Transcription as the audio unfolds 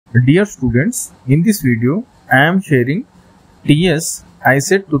Dear students, in this video I am sharing TS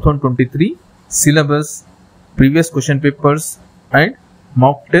ICET 2023 syllabus, previous question papers and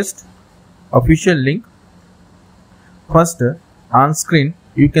mock test official link. First, on screen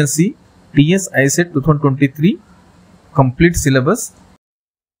you can see TS ICET 2023 complete syllabus.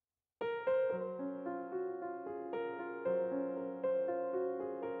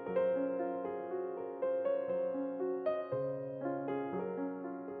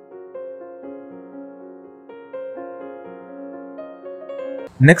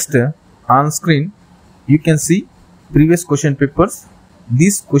 Next, on screen you can see previous question papers.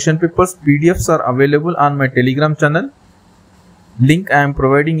 These question papers PDFs are available on my Telegram channel. Link I am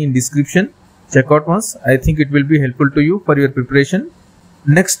providing in description. Check out once. I think it will be helpful to you for your preparation.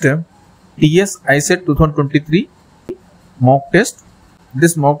 Next, TS ICET 2023 mock test.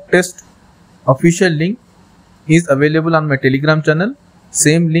 This mock test official link is available on my Telegram channel.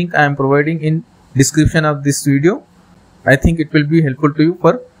 Same link I am providing in description of this video. I think it will be helpful to you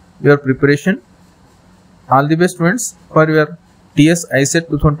for your preparation. All the best friends for your TS ICET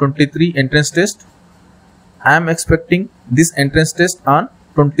 2023 entrance test. I am expecting this entrance test on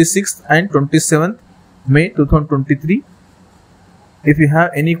 26th and 27th May 2023. If you have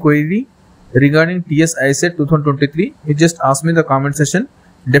any query regarding TS ICET 2023, you just ask me in the comment section.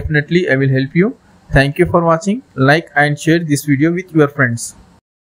 Definitely I will help you. Thank you for watching. Like and share this video with your friends.